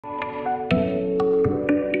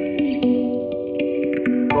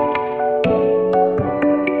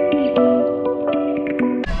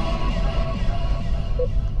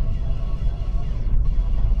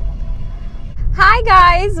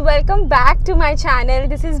guys, welcome back to my channel.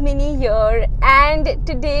 This is Minnie here, and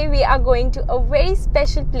today we are going to a very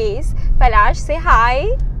special place. Palash, say hi.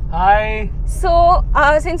 Hi. So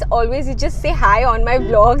since always you just say hi on my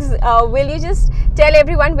vlogs, will you just tell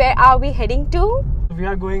everyone where are we heading to? We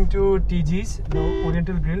are going to TG's, the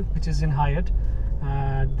Oriental Grill, which is in Hyatt.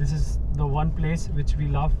 This is the one place which we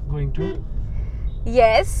love going to.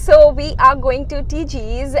 Yes, so we are going to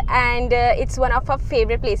TG's, and it's one of our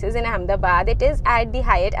favorite places in Ahmedabad. It is at the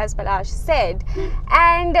Hyatt, as Palash said.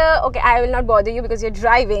 And okay, I will not bother you because you're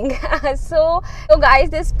driving. so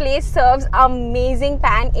guys, this place serves amazing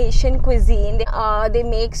Pan-Asian cuisine. They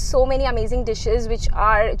make so many amazing dishes which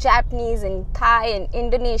are Japanese and Thai and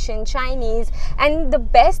Indonesian, Chinese. And the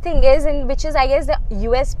best thing is, and which is I guess the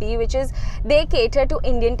USP, which is they cater to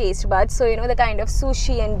Indian taste buds. So you know, the kind of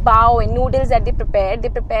sushi and bao and noodles that they prepare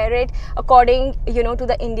it according, you know, to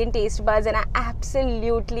the Indian taste buds, and I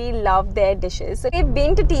absolutely love their dishes. So we've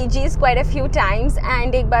been to TG's quite a few times,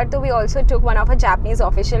 and ek baar to we also took one of our Japanese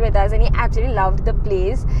official with us, and he absolutely loved the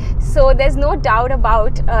place. So there's no doubt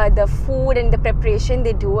about the food and the preparation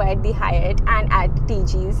they do at the Hyatt and at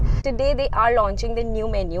TG's. Today they are launching the new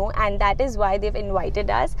menu, and that is why they've invited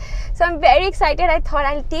us. So I'm very excited. I thought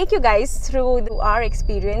I'll take you guys through our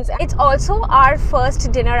experience. It's also our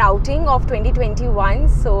first dinner outing of 2021,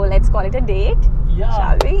 so let's call it a date. Yeah.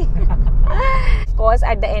 Shall we? Of course,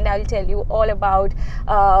 at the end I'll tell you all about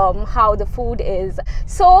how the food is.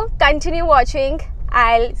 So continue watching.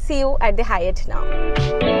 I'll see you at the Hyatt now.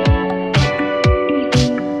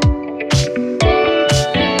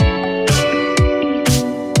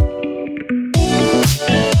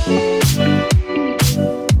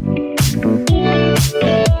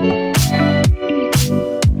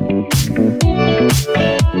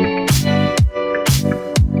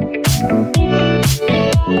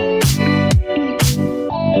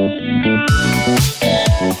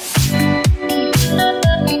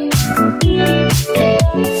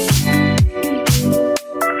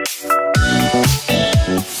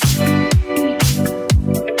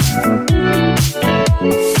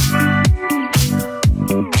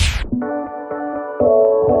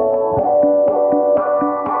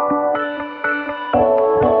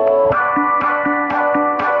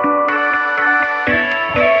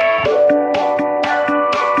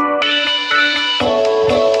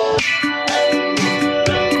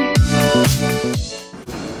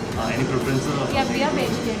 Yeah, we are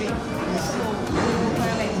vegetarian, so we go for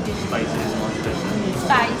a vegetarian. Spicy is not spicy.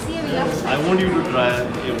 Spicy, we love spicy. I want you to try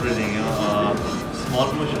everything, you know, small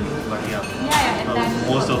portion, but yeah. Yeah, and that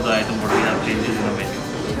Most of the item what we have changes in the menu.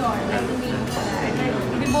 sure.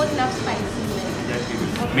 We both love spicy. Exactly.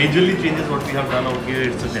 Majorly changes what we have done out here,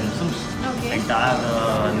 it's the dim sums. Okay. Entire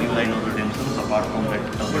new line of the dim sums, apart from that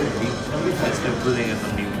double tea. Rest everything is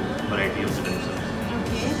a new variety of the dim sums.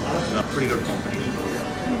 Okay. Pretty good competition.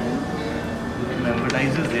 In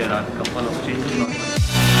appetizers, there are a couple of changes.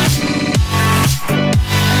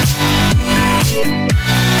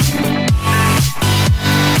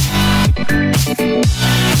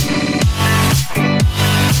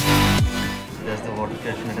 There's the water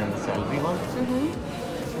chestnut and the celery one.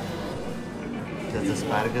 There's the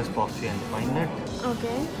asparagus, poxy and pine nut.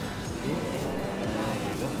 Okay.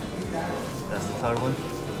 That's the third one.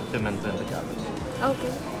 Pimento and the cabbage.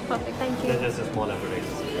 Okay. Perfect. Thank you. They're just a small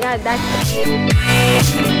appetizers. Yeah, that's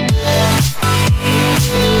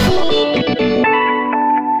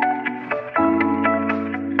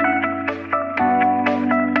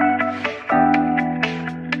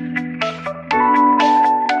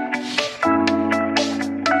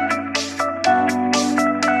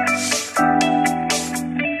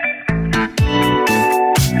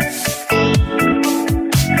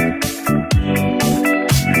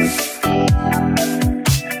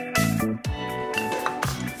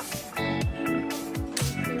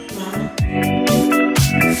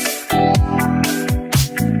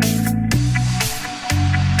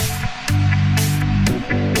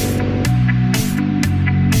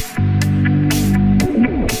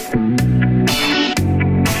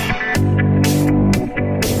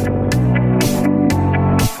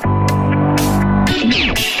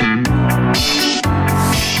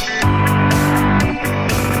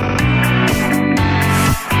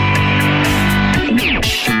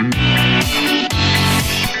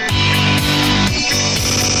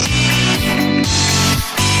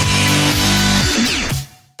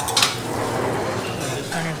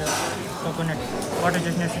water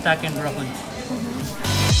chestnut, shiitake and broccoli.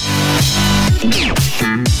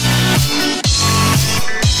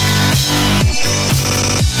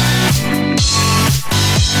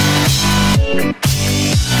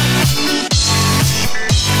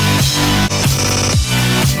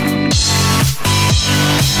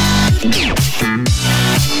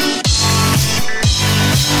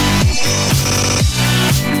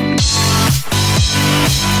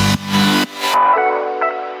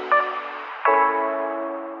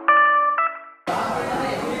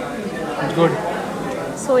 It's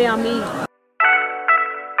good. So yummy.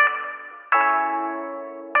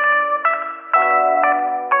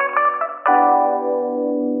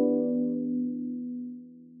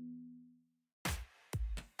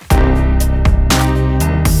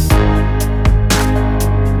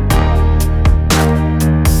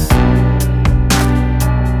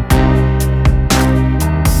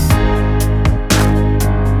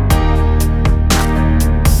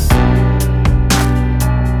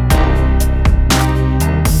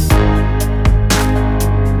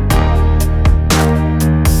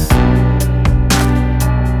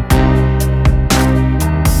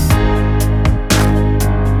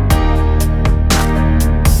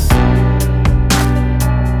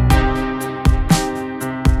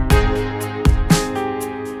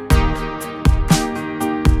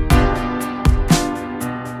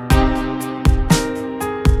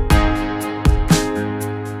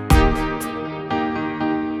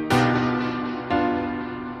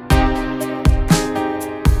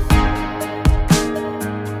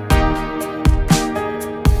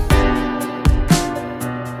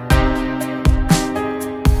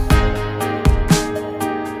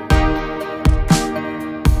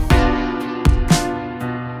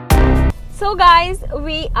 So guys,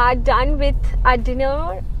 we are done with our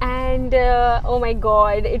dinner and oh my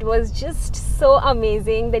god, it was just so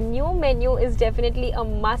amazing. The new menu is definitely a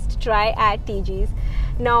must try at TG's.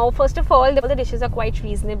 Now first of all, the dishes are quite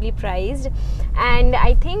reasonably priced, and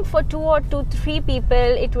I think for 2 or 3 people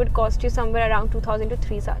it would cost you somewhere around 2,000 to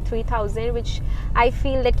 3,000, which I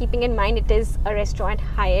feel that, keeping in mind it is a restaurant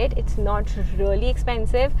Hyatt, it's not really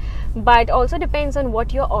expensive, but also depends on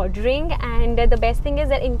what you're ordering. And the best thing is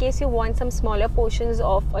that in case you want some smaller portions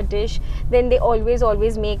of a dish, then they always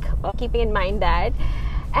make, keeping in mind that.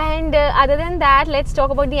 And other than that, let's talk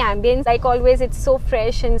about the ambience. Like always, it's so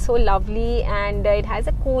fresh and so lovely, and it has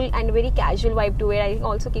a cool and very casual vibe to it. I think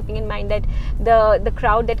also keeping in mind that the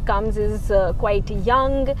crowd that comes is quite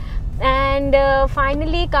young. And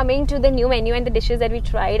finally, coming to the new menu and the dishes that we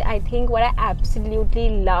tried, I think what I absolutely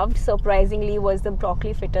loved, surprisingly, was the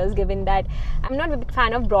broccoli fritters, given that I'm not a big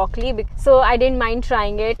fan of broccoli, so I didn't mind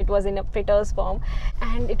trying it. It was in a fritters form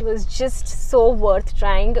and it was just so worth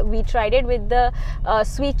trying. We tried it with the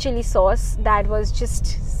sweet chili sauce. That was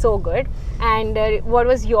just so good. And what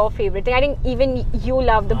was your favorite thing? I think even you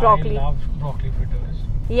love the broccoli. I love broccoli fritters.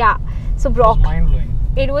 Yeah, so It was broccoli. mind-blowing.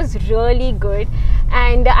 It was really good.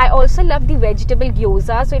 And I also love the vegetable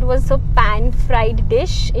gyoza. So it was a pan fried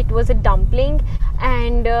dish, it was a dumpling,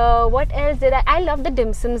 and what else did I love the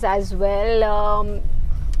dim sums as well.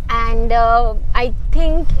 And I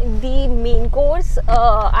think the main course,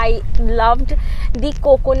 I loved the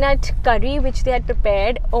coconut curry which they had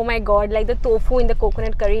prepared. Oh my god, like the tofu in the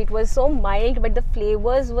coconut curry, it was so mild but the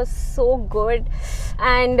flavors was so good.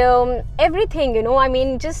 And everything, you know, I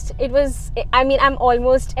mean, just it was, I mean, I'm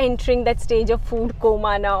almost entering that stage of food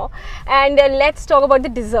coma now. And let's talk about the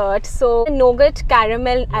dessert. So the nougat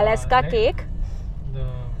caramel Alaska cake, The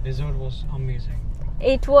dessert was amazing.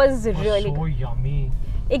 it was It was really so yummy.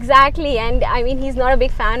 exactly. And I mean, he's not a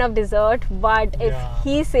big fan of dessert, but if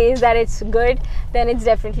he says that it's good, then it's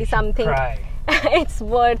definitely something Try. it's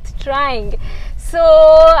worth trying. So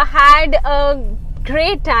had a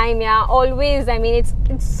great time. Yeah, always, I mean,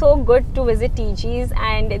 it's so good to visit TG's,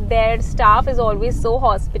 and their staff is always so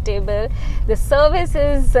hospitable. The service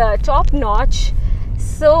is top notch.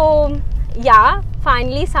 So yeah,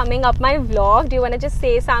 finally summing up my vlog, do you want to just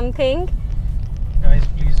say something? Guys,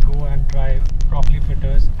 please go and try broccoli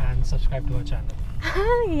fritters and subscribe to our channel.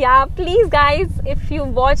 Yeah, please guys, if you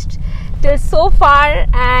watched till so far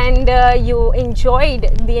and you enjoyed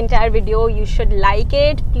the entire video, you should like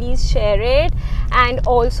it, please share it, and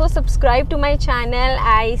also subscribe to my channel.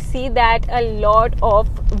 I see that a lot of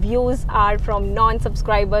views are from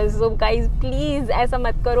non-subscribers, so guys, please aisa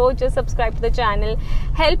mat karo, just subscribe to the channel,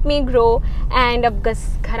 help me grow. And ab gas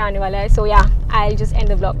ghar aane wala hai, so yeah, I'll just end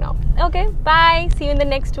the vlog now. Okay, bye, see you in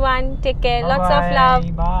the next one, take care, lots of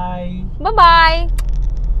love, Bye. bye bye.